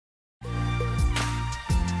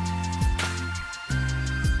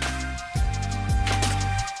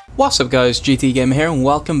What's up guys, GT Gamer here and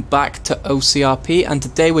welcome back to OCRP, and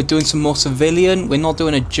today we're doing some more civilian. We're not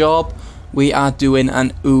doing a job, we are doing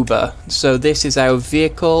an Uber. So this is our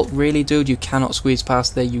vehicle. Really dude, you cannot squeeze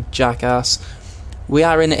past there, you jackass. We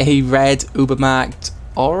are in a red Uber marked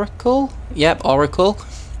Oracle? Yep, Oracle.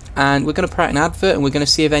 And we're going to put out an advert and we're going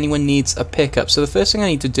to see if anyone needs a pickup. So the first thing I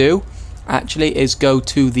need to do actually is go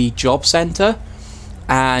to the job center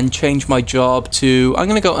and change my job to, I'm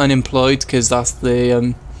going to go unemployed because that's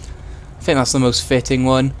the I think that's the most fitting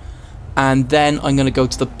one. And then I'm going to go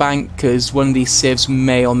to the bank because one of these civs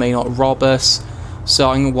may or may not rob us,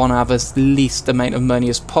 so I'm going to want to have as least amount of money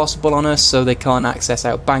as possible on us so they can't access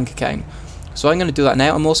our bank account. So I'm going to do that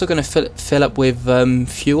now. I'm also going to fill up with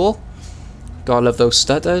fuel. Gotta love those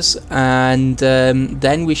stutters. And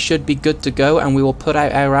then we should be good to go and we will put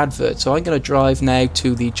out our advert. So I'm going to drive now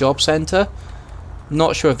to the job centre.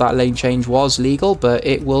 Not sure if that lane change was legal, but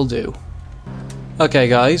it will do. Okay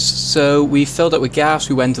guys, so we filled up with gas,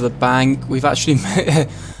 we went to the bank, we've actually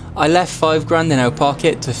I left $5 grand in our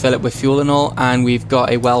pocket to fill up with fuel and all, and we've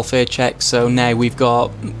got a welfare check, so now we've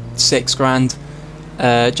got $6 grand.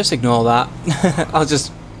 Just ignore that. I'll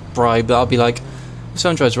just bribe, I'll be like, if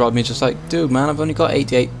someone tries to rob me, just like, dude man, I've only got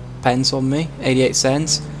 88 pence on me, 88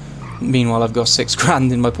 cents. Meanwhile I've got $6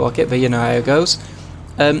 grand in my pocket, but you know how it goes.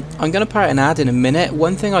 I'm going to put out an ad in a minute.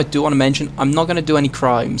 One thing I do want to mention, I'm not going to do any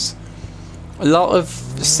crimes. A lot of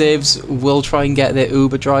civs will try and get their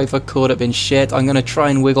Uber driver caught up in shit. I'm going to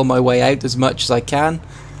try and wiggle my way out as much as I can,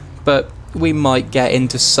 but we might get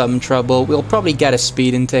into some trouble. We'll probably get a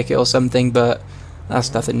speeding ticket or something, but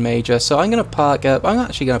that's nothing major. So I'm going to park up. I'm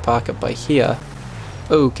actually going to park up by here.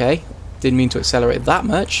 Okay, didn't mean to accelerate that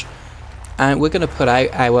much. And we're going to put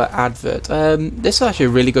out our advert. This is actually a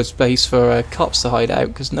really good space for cops to hide out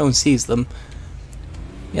because no one sees them.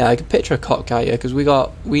 Yeah, I can picture a cop car here because we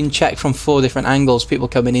can check from 4 different angles. People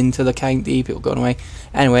coming into the county, people going away.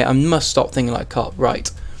 Anyway, I must stop thinking like a cop. Right,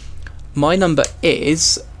 my number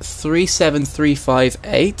is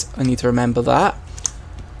 37358. I need to remember that.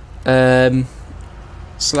 / out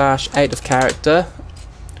of character.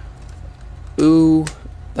 Ooh,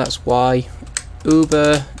 that's why.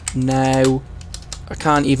 Uber now. I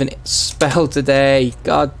can't even spell today.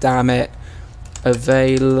 God damn it.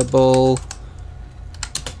 Available.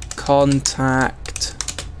 Contact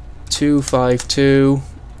 252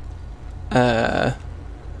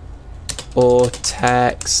 or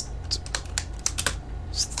text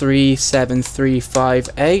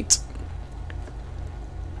 37358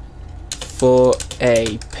 for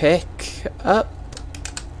a pick up.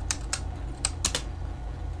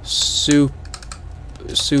 Super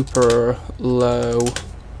low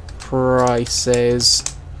prices.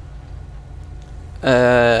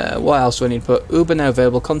 What else do I need to put? Uber now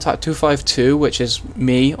available. Contact 252, which is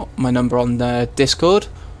me, my number on Discord,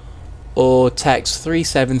 or text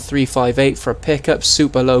 37358 for a pickup.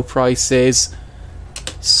 Super low prices,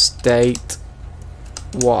 state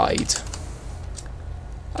wide.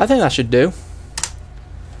 I think that should do.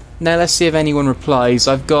 Now let's see if anyone replies.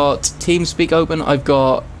 I've got TeamSpeak open, I've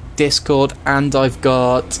got Discord, and I've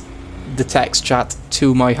got the text chat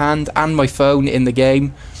to my hand and my phone in the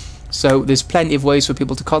game. So there's plenty of ways for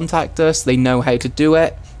people to contact us. They know how to do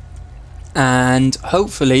it, and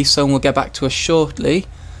hopefully someone will get back to us shortly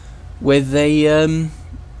with a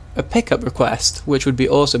pickup request, which would be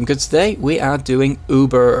awesome because today we are doing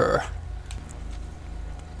Uber.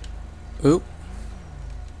 Oop,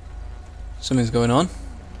 something's going on.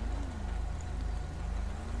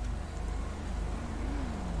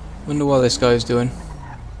 Wonder what this guy's doing.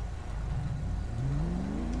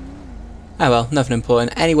 Oh well, nothing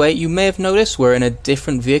important. Anyway, you may have noticed we're in a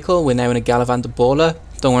different vehicle. We're now in a Gallivant Baller.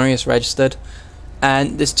 Don't worry, it's registered.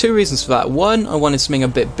 And there's 2 reasons for that. One, I wanted something a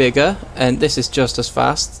bit bigger, and this is just as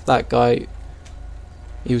fast. That guy,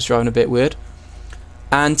 he was driving a bit weird.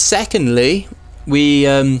 And secondly, we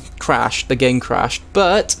crashed. The game crashed,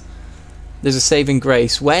 but there's a saving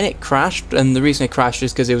grace. When it crashed, and the reason it crashed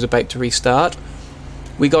is because it was about to restart,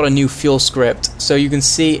 we got a new fuel script. So you can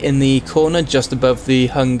see in the corner just above the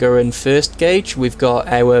hunger and thirst gauge, we've got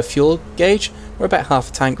our fuel gauge. We're about half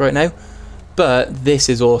a tank right now, but this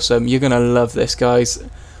is awesome. You're gonna love this, guys.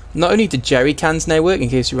 Not only do jerry cans now work in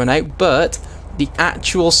case you run out, but the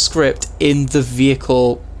actual script in the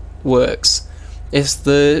vehicle works. It's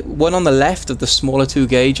the one on the left of the smaller 2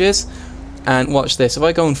 gauges, and watch this. If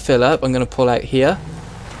I go and fill up, I'm gonna pull out here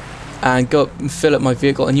and go up and fill up my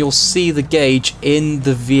vehicle, and you'll see the gauge in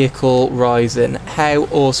the vehicle rising. How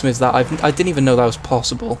awesome is that? I didn't even know that was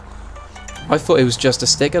possible. I thought it was just a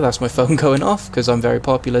sticker. That's my phone going off because I'm very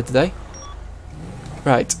popular today.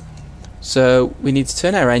 Right, so we need to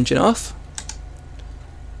turn our engine off.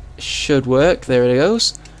 should work. There it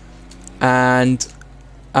goes. And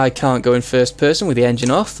I can't go in first person with the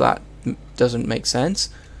engine off. That doesn't make sense.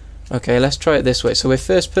 Okay, let's try it this way. So we're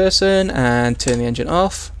first person and turn the engine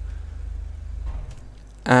off.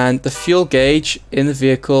 And the fuel gauge in the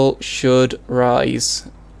vehicle should rise.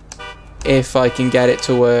 If I can get it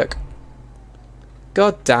to work.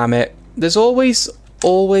 God damn it. There's always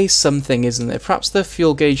something, isn't there? Perhaps the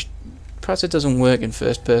fuel gauge, perhaps it doesn't work in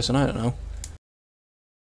first person, I don't know.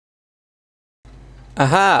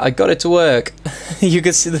 Aha, I got it to work. You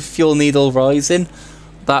can see the fuel needle rising.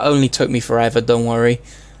 That only took me forever, don't worry.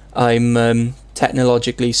 I'm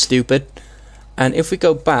technologically stupid. And if we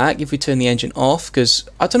go back, if we turn the engine off, because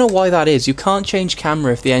I don't know why that is, you can't change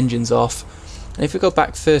camera if the engine's off. And if we go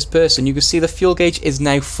back first person, you can see the fuel gauge is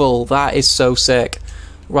now full. That is so sick.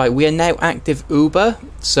 Right, we are now active Uber,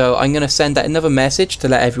 so I'm going to send out another message to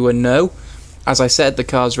let everyone know. As I said, the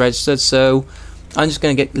car's registered, so I'm just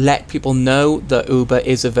going to let people know that Uber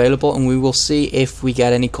is available, and we will see if we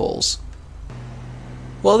get any calls.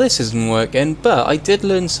 Well, this isn't working, but I did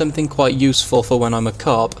learn something quite useful for when I'm a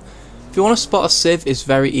cop. If you want to spot a CIV, it's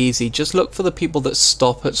very easy. Just look for the people that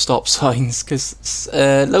stop at stop signs, because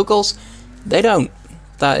locals, they don't.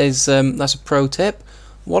 That's a pro tip.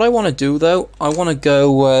 What I want to do though, I want to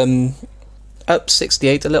go up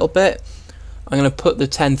 68 a little bit. I'm going to put the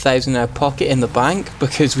 10,000 in our pocket in the bank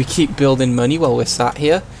because we keep building money while we're sat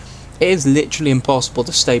here. It is literally impossible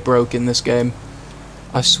to stay broke in this game.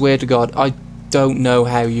 I swear to God, I don't know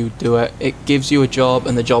how you do it. It gives you a job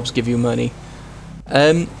and the jobs give you money.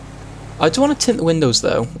 I do want to tint the windows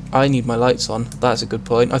though. I need my lights on. That's a good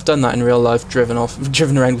point. I've done that in real life, driven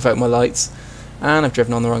around without my lights. And I've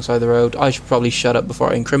driven on the wrong side of the road. I should probably shut up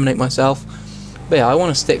before I incriminate myself. But yeah, I want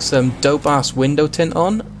to stick some dope-ass window tint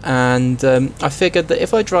on. And I figured that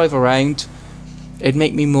if I drive around, it'd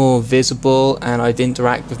make me more visible and I'd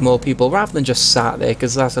interact with more people rather than just sat there,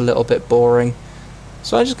 because that's a little bit boring.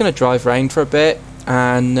 So I'm just going to drive around for a bit.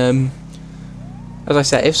 And as I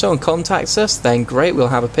said, if someone contacts us, then great, we'll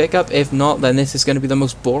have a pickup. If not, then this is going to be the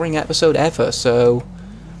most boring episode ever. So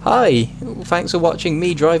hi, thanks for watching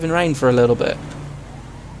me driving around for a little bit.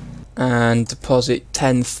 And deposit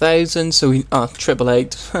 10,000, so we,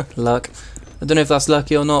 888, luck. I don't know if that's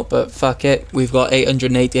lucky or not, but fuck it, we've got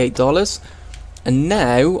 $888. And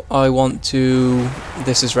now I want to,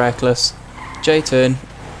 this is reckless, J-turn.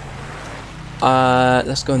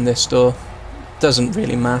 Let's go in this door. Doesn't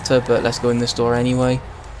really matter, but let's go in this door anyway.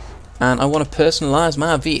 And I want to personalize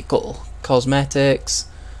my vehicle. Cosmetics,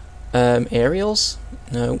 aerials?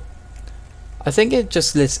 No. I think it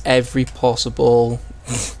just lists every possible...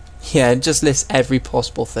 yeah, it just lists every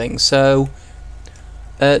possible thing. So,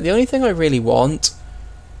 the only thing I really want...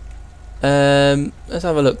 let's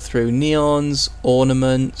have a look through. Neons,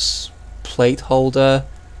 ornaments, plate holder,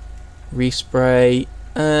 respray.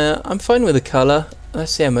 I'm fine with the colour.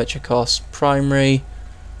 Let's see how much it costs. Primary.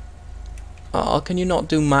 Oh, can you not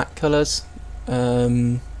do matte colours?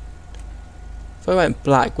 If I went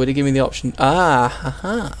black, would it give me the option? Ah,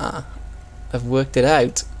 haha. I've worked it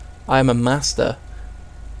out. I am a master.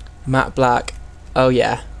 Matte black. Oh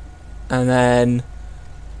yeah. And then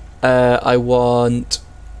I want...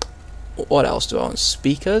 what else do I want?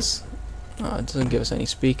 Speakers? Oh, it doesn't give us any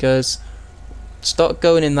speakers. Stop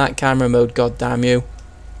going in that camera mode, god damn you.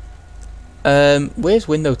 Where's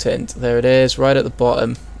window tint? There it is, right at the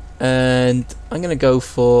bottom. And I'm gonna go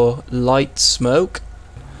for light smoke.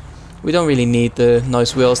 We don't really need the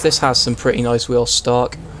nice wheels. This has some pretty nice wheel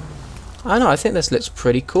stock. I know, I think this looks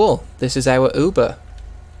pretty cool. This is our Uber.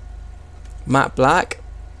 Matte black.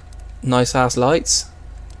 Nice ass lights.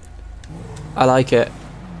 I like it.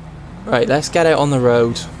 Right, let's get out on the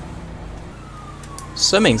road.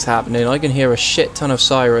 Something's happening. I can hear a shit ton of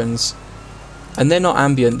sirens. And they're not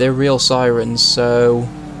ambient, they're real sirens, so...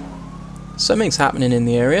 something's happening in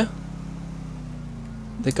the area.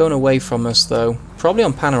 They're going away from us though. Probably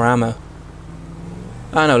on Panorama.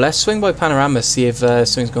 I don't know, let's swing by Panorama, see if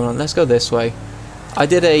something's going on. Let's go this way. I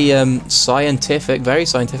did a scientific, very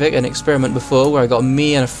scientific, an experiment before where I got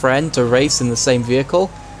me and a friend to race in the same vehicle.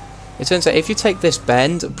 It turns out if you take this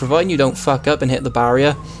bend, providing you don't fuck up and hit the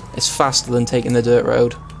barrier, it's faster than taking the dirt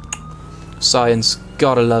road. Science,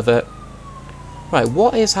 gotta love it. Right,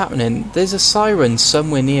 what is happening? There's a siren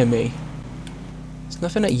somewhere near me. There's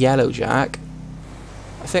nothing at Yellow Jack.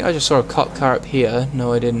 I think I just saw a cop car up here.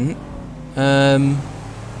 No, I didn't. I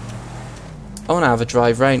want to have a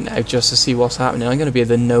drive round now just to see what's happening. I'm going to be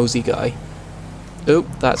the nosy guy. Oop,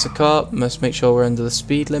 that's a cop. Must make sure we're under the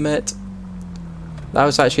speed limit. That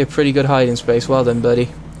was actually a pretty good hiding space. Well done, buddy.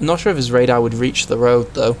 I'm not sure if his radar would reach the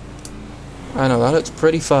road, though. I know, that looks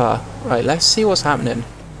pretty far. Right, let's see what's happening.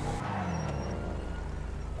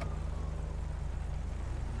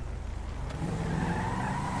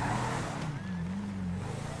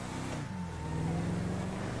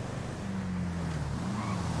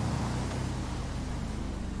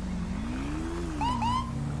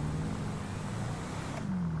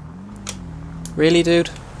 Really, dude?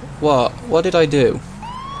 What? What did I do?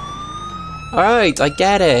 Alright, I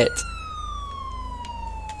get it.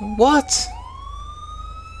 What?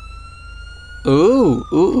 Ooh,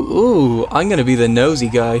 ooh, ooh. I'm gonna be the nosy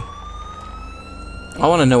guy. I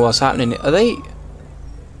want to know what's happening. Are they...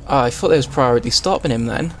 Oh, I thought there was priority stopping him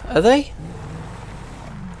then. Are they?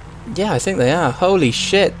 Yeah, I think they are. Holy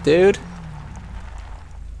shit, dude.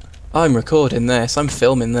 I'm recording this. I'm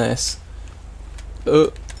filming this.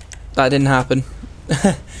 Oh, that didn't happen.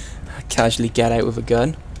 I casually get out with a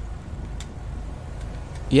gun.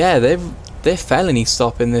 Yeah, they're felony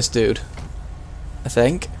stopping this dude. I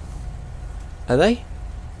think. Are they?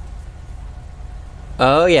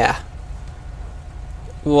 Oh yeah.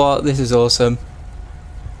 What? This is awesome.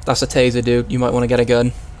 That's a taser, dude. You might want to get a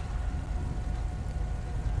gun.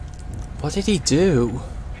 What did he do?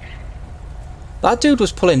 That dude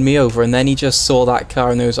was pulling me over and then he just saw that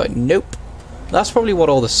car and he was like, nope. That's probably what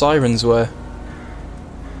all the sirens were.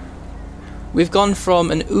 We've gone from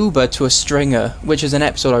an Uber to a stringer, which is an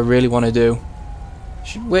episode I really want to do.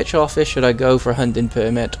 Which office should I go for a hunting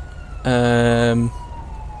permit? I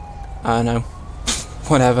don't know.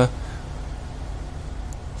 Whatever.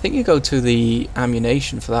 I think you go to the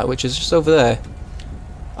ammunition for that, which is just over there.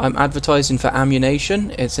 I'm advertising for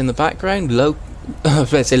ammunition. It's in the background. Low,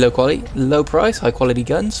 let's say low quality, low price, high quality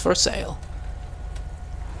guns for sale.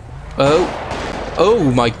 Oh,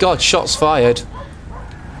 oh my God! Shots fired.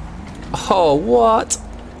 Oh, what?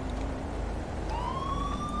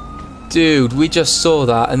 Dude, we just saw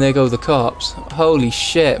that, and there go the cops. Holy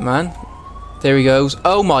shit, man! There he goes.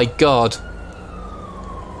 Oh my God!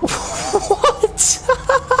 What?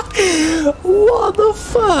 What the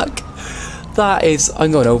fuck? That is...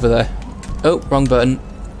 I'm going over there. Oh, wrong button.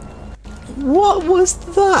 What was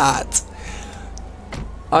that?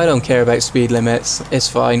 I don't care about speed limits. It's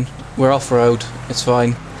fine. We're off-road. It's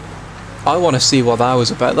fine. I want to see what that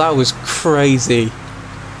was about. That was crazy.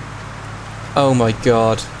 Oh my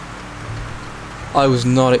God. I was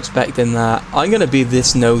not expecting that. I'm going to be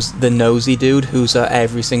the nosy dude who's at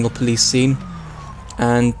every single police scene.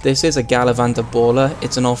 And this is a Gallivant Baller.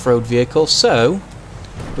 It's an off-road vehicle, so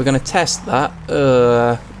we're going to test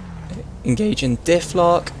that. Engage in diff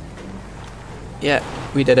lock. Yeah,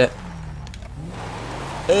 we did it.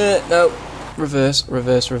 No. Reverse,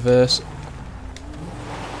 reverse, reverse.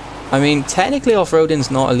 I mean, technically off-roading's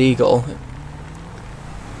not illegal.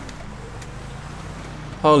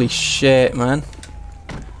 Holy shit, man.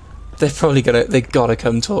 They're probably they gotta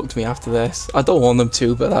come talk to me after this. I don't want them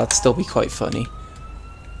to, but that'd still be quite funny.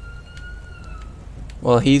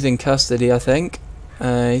 Well, he's in custody, I think.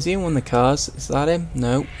 Is he in one of the cars? Is that him?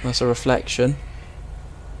 No, that's a reflection.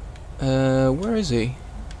 Where is he?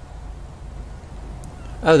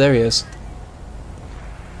 Oh, there he is.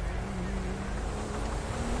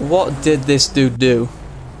 What did this dude do?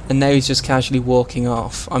 And now he's just casually walking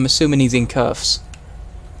off. I'm assuming he's in cuffs.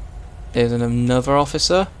 There's another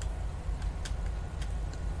officer.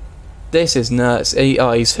 This is nuts.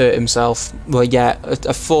 Oh, he's hurt himself. Well, yeah, a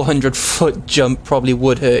 400-foot jump probably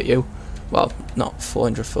would hurt you. Well, not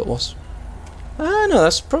 400 foot was. Ah, no,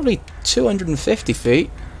 that's probably 250 feet.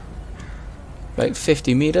 Like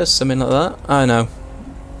 50 meters, something like that. I know.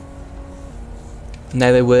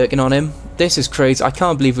 Now they're working on him. This is crazy. I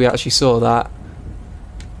can't believe we actually saw that.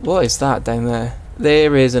 What is that down there?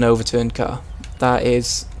 There is an overturned car. That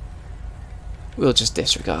is... We'll just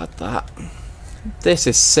disregard that. This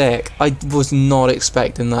is sick. I was not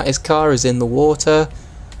expecting that. His car is in the water.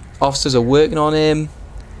 Officers are working on him.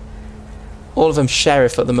 All of them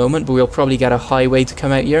sheriff at the moment, but we'll probably get a highway to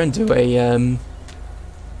come out here and do a...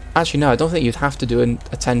 Actually, no, I don't think you'd have to do a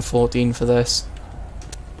 1014 for this.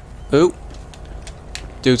 Ooh.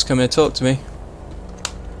 Dude's coming to talk to me.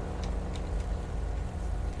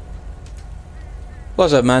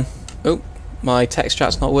 What's up, man? Oh, my text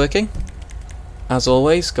chat's not working. As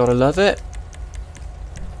always, gotta love it.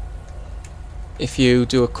 If you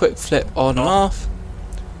do a quick flip on and off.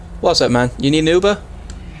 What's up, man? You need an Uber?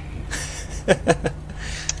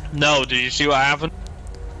 No, did you see what happened?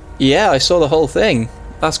 Yeah, I saw the whole thing.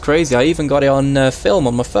 That's crazy. I even got it on film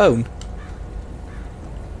on my phone.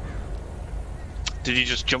 Did he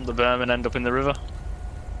just jump the berm and end up in the river?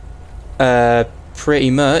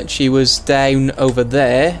 Pretty much. He was down over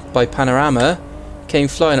there by Panorama, came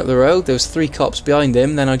flying up the road. There was 3 cops behind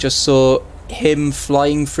him. Then I just saw him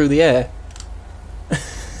flying through the air.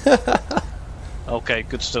 Okay,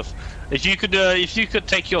 good stuff. If you could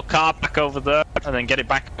take your car back over there and then get it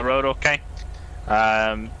back on the road, okay?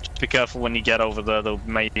 Just be careful when you get over there. There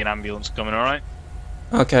may be an ambulance coming. All right?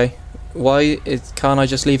 Okay. Can't I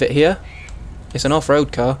just leave it here? It's an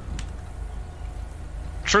off-road car.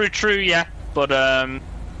 True, yeah. but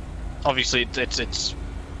obviously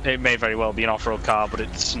it may very well be an off-road car, but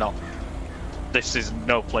it's not. This is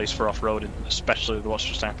no place for off-roading, especially with what's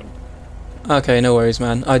just happened. Okay, no worries,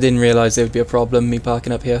 man. I didn't realise there would be a problem me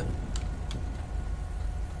parking up here.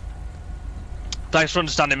 Thanks for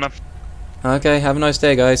understanding, man. Okay, have a nice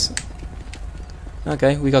day, guys.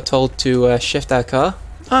 Okay, we got told to shift our car.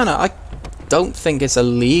 Oh no, I don't think it's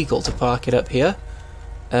illegal to park it up here.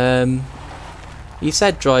 He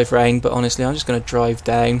said drive round, but honestly I'm just going to drive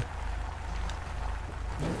down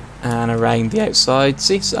and around the outside.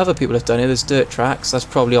 See, so other people have done it. There's dirt tracks. That's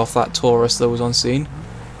probably off that Taurus that was on scene.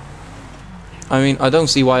 I mean, I don't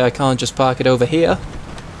see why I can't just park it over here.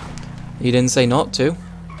 He didn't say not to.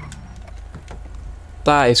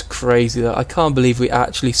 That is crazy though. I can't believe we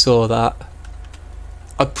actually saw that.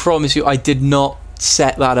 I promise you I did not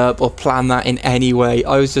set that up or plan that in any way.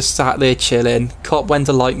 I was just sat there chilling. Cop went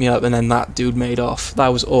to light me up and then that dude made off. That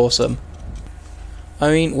was awesome.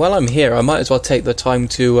 I mean, while I'm here, I might as well take the time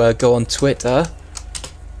to go on Twitter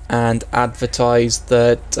and advertise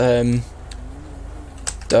that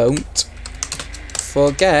don't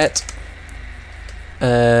forget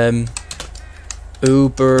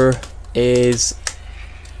Uber is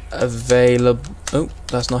available. Oh,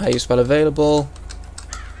 that's not how you spell available.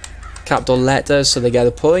 Capital letters so they get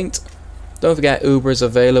a point. Don't forget Uber is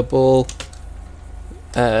available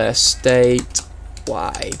statewide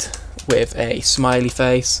with a smiley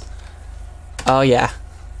face. Oh yeah.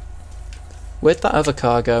 Where'd that other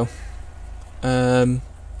car go?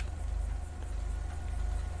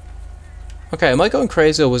 Okay, am I going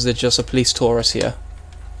crazy or was there just a police Taurus here?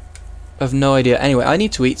 I have no idea. Anyway, I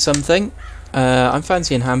need to eat something. I'm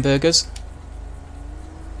fancying hamburgers.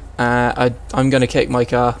 I'm going to kick my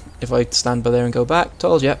car if I stand by there and go back.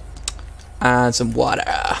 Told ya. And some water.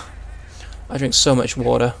 I drink so much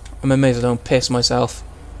water. I'm amazed I don't piss myself.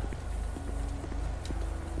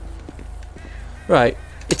 Right.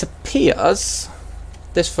 It appears...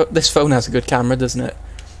 This phone has a good camera, doesn't it?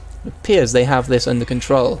 It appears they have this under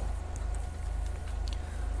control.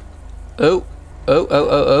 Oh.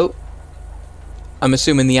 I'm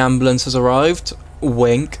assuming the ambulance has arrived.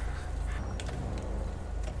 Wink.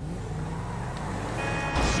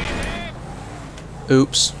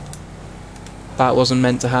 Oops. That wasn't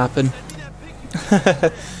meant to happen.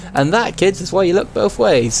 And that, kids, is why you look both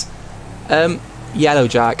ways. Yellow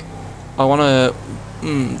Jack. I wanna...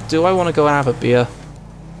 do I want to go and have a beer?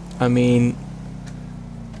 I mean...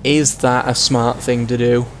 Is that a smart thing to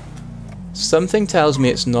do? Something tells me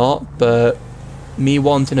it's not, but... me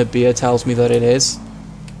wanting a beer tells me that it is.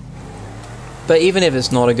 But even if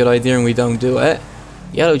it's not a good idea and we don't do it,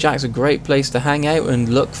 Yellow Jack's a great place to hang out and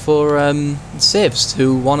look for civs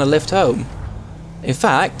who want to lift home. In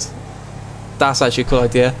fact, that's actually a cool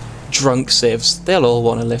idea. Drunk civs, they'll all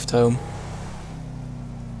want to lift home.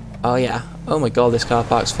 Oh yeah, oh my god, this car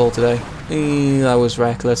park's full today. That was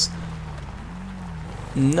reckless.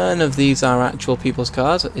 None of these are actual people's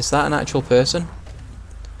cars. Is that an actual person?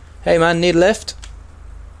 Hey man, need a lift?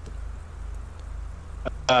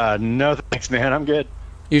 No thanks man, I'm good.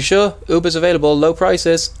 You sure? Uber's available, low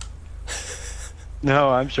prices. No,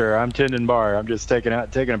 I'm sure. I'm tending bar. I'm just taking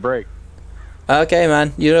a break. Okay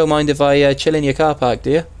man, you don't mind if I chill in your car park,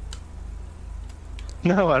 do you?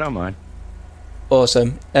 No, I don't mind.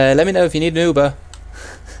 Awesome. Let me know if you need an Uber.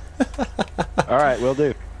 Alright, will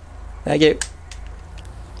do. Thank you.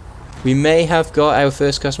 We may have got our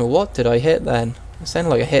first customer. What did I hit then? It sounded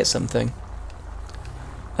like I hit something.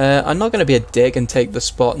 I'm not going to be a dick and take the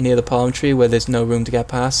spot near the palm tree where there's no room to get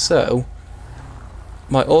past, so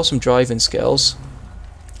my awesome driving skills,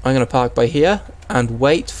 I'm going to park by here and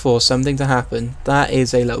wait for something to happen. That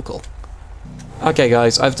is a local. Okay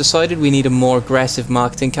guys, I've decided we need a more aggressive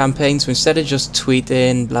marketing campaign, so instead of just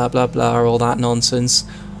tweeting blah blah blah all that nonsense,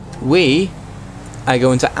 we are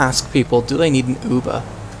going to ask people, do they need an Uber?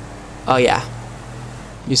 Oh yeah.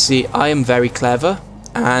 You see, I am very clever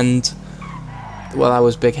and... well, that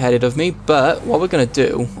was big-headed of me, but what we're going to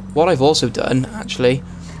do, what I've also done, actually,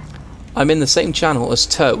 I'm in the same channel as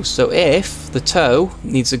Tow, so if the Tow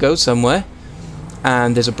needs to go somewhere,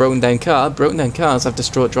 and there's a broken down cars have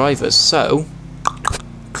distraught drivers, so,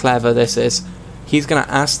 clever this is, he's going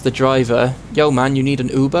to ask the driver, yo man, you need an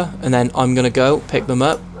Uber, and then I'm going to go, pick them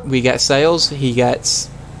up, we get sales, he gets,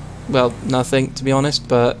 well, nothing, to be honest,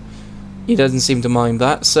 but he doesn't seem to mind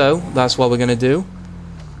that, so, that's what we're going to do.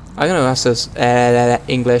 I'm going to ask those,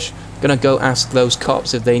 English, going to go ask those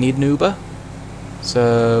cops if they need an Uber.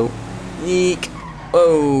 So, eek.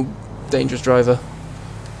 Oh, dangerous driver.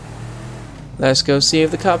 Let's go see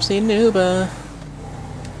if the cops need an Uber.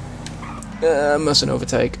 Mustn't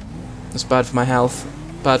overtake. That's bad for my health.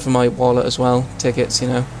 Bad for my wallet as well. Tickets, you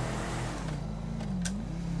know.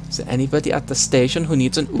 Is there anybody at the station who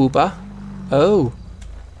needs an Uber? Oh.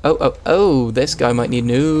 Oh, this guy might need an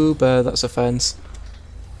Uber. That's offense.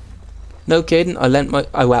 No kidding. I let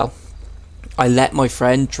my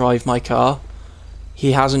friend drive my car.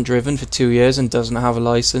 He hasn't driven for 2 years and doesn't have a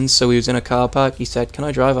license, so he was in a car park. He said, "Can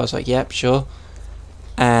I drive?" I was like, "Yep, sure."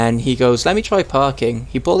 And he goes, "Let me try parking."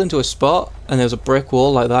 He pulled into a spot and there was a brick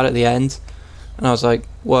wall like that at the end. And I was like,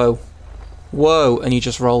 whoa. Whoa. And he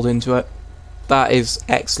just rolled into it. That is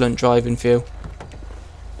excellent driving for you.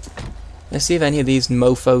 Let's see if any of these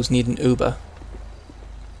mofos need an Uber.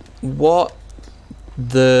 What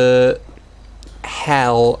the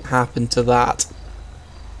hell happened to that?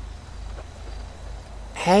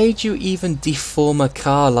 How do you even deform a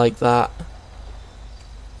car like that?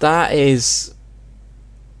 That is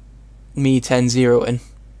me 10-0ing.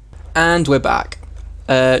 And we're back.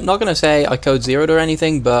 Not gonna say I code zeroed or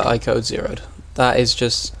anything, but I code zeroed. That is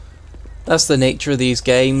just... that's the nature of these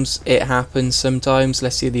games. It happens sometimes.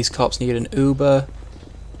 Let's see if these cops need an Uber.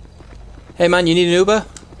 Hey man, you need an Uber?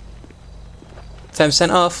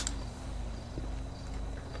 10% off.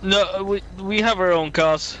 No, we have our own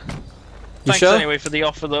cars. You Thanks sure? anyway for the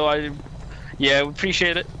offer though. Yeah, we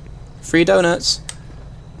appreciate it. Free donuts.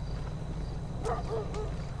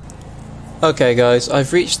 Okay guys,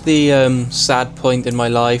 I've reached the sad point in my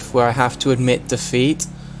life where I have to admit defeat.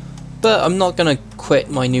 But I'm not gonna quit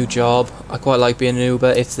my new job. I quite like being an Uber.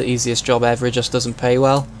 It's the easiest job ever, it just doesn't pay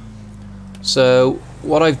well. So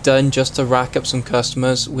what I've done just to rack up some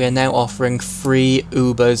customers, we are now offering free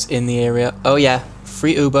Ubers in the area. Oh yeah,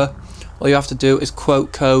 free Uber. All you have to do is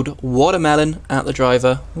quote code watermelon at the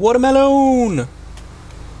driver. Watermelon!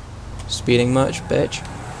 Speeding much, bitch?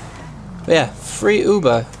 But yeah, free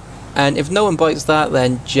Uber. And if no one bites that,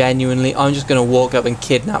 then genuinely I'm just gonna walk up and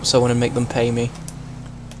kidnap someone and make them pay me.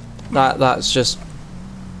 That's just...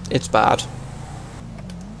 it's bad.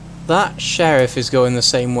 That sheriff is going the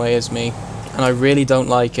same way as me, and I really don't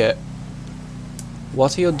like it.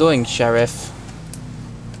 What are you doing, sheriff?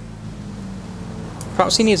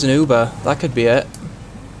 Perhaps he needs an Uber. That could be it.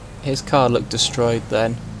 His car looked destroyed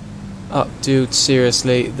then. Oh, dude,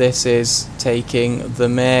 seriously, this is taking the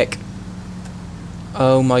mick.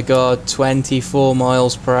 Oh my god, 24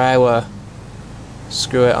 miles per hour.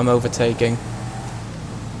 Screw it, I'm overtaking.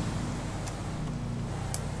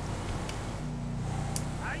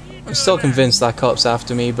 I'm still convinced that cop's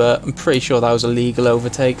after me, but I'm pretty sure that was a legal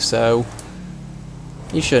overtake, so...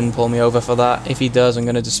 he shouldn't pull me over for that. If he does, I'm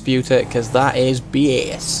going to dispute it, because that is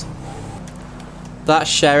BS. That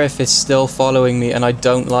sheriff is still following me, and I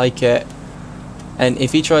don't like it. And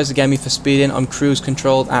if he tries to get me for speeding, I'm cruise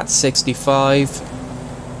controlled at 65.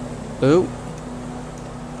 Ooh.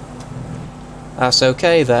 That's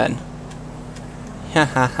okay then. Ha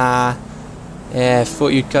ha ha. Yeah,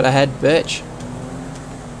 thought you'd cut ahead, bitch.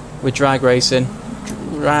 We're drag racing.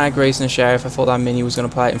 Drag racing a sheriff. I thought that mini was going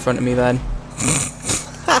to play it in front of me then.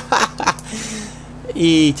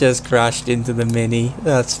 He just crashed into the mini.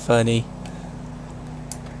 That's funny.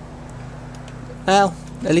 Well,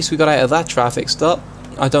 at least we got out of that traffic stop.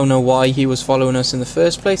 I don't know why he was following us in the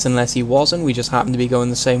first place, unless he wasn't. We just happened to be going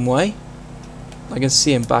the same way. I can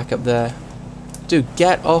see him back up there. Dude,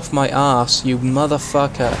 get off my ass, you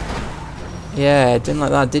motherfucker. Yeah, didn't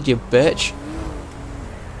like that, did you, bitch?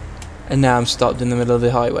 And now I'm stopped in the middle of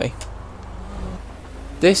the highway.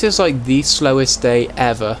 This is like the slowest day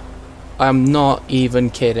ever. I'm not even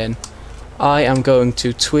kidding. I am going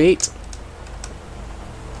to tweet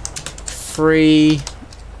free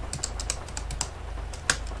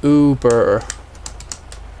Uber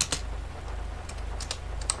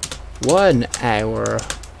 1 hour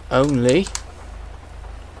only.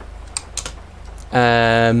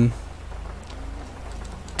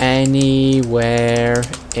 Anywhere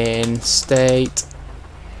in state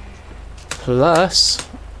plus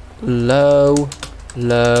low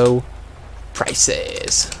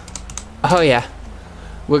prices. Oh yeah,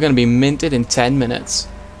 we're gonna be minted in 10 minutes.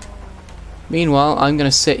 Meanwhile, I'm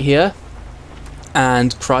gonna sit here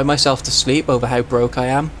and cry myself to sleep over how broke I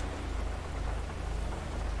am,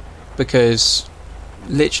 because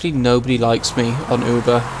literally nobody likes me on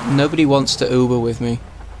Uber. Nobody wants to Uber with me.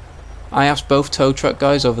 I asked both tow truck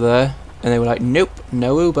guys over there and they were like, nope,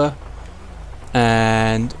 no Uber.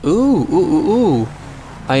 And ooh,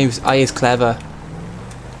 I is clever.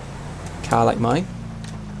 Car like mine.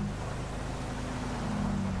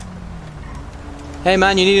 Hey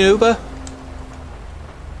man, you need an Uber?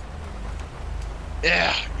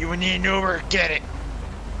 Yeah, you need an Uber, get it.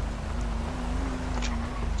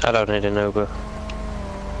 I don't need an Uber.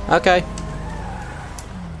 Okay.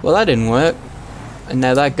 Well, that didn't work. And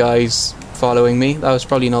now that guy's following me. That was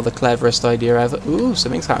probably not the cleverest idea ever. Ooh,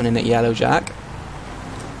 something's happening at Yellow Jack.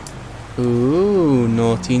 Ooh,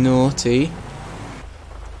 naughty, naughty.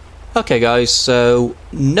 Okay, guys, so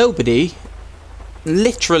nobody,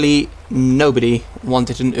 literally nobody,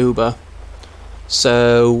 wanted an Uber.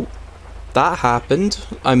 So that happened.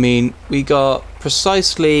 I mean, we got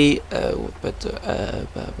precisely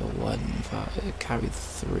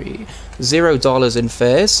 $0 in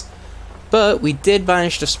fares, but we did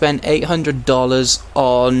manage to spend $800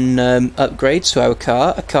 on upgrades to our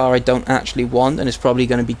car, a car I don't actually want and is probably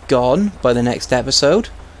going to be gone by the next episode,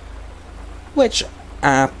 which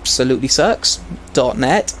absolutely sucks.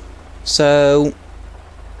 .net. So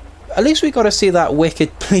at least we got to see that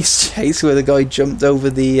wicked police chase where the guy jumped over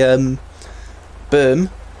the berm.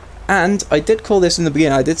 And I did call this in the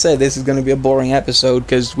beginning, I did say this is going to be a boring episode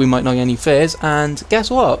because we might not get any fares, and guess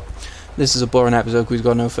what? This is a boring episode because we've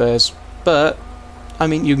got no fares. But, I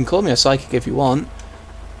mean, you can call me a psychic if you want.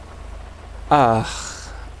 I'm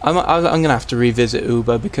going to have to revisit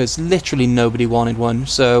Uber because literally nobody wanted one,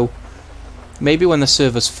 so maybe when the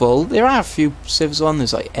server's full, there are a few servers on,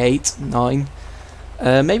 there's like 8, 9.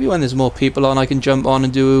 Maybe when there's more people on I can jump on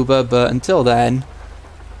and do Uber, but until then,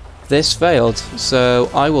 this failed. So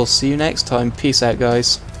I will see you next time. Peace out,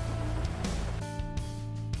 guys.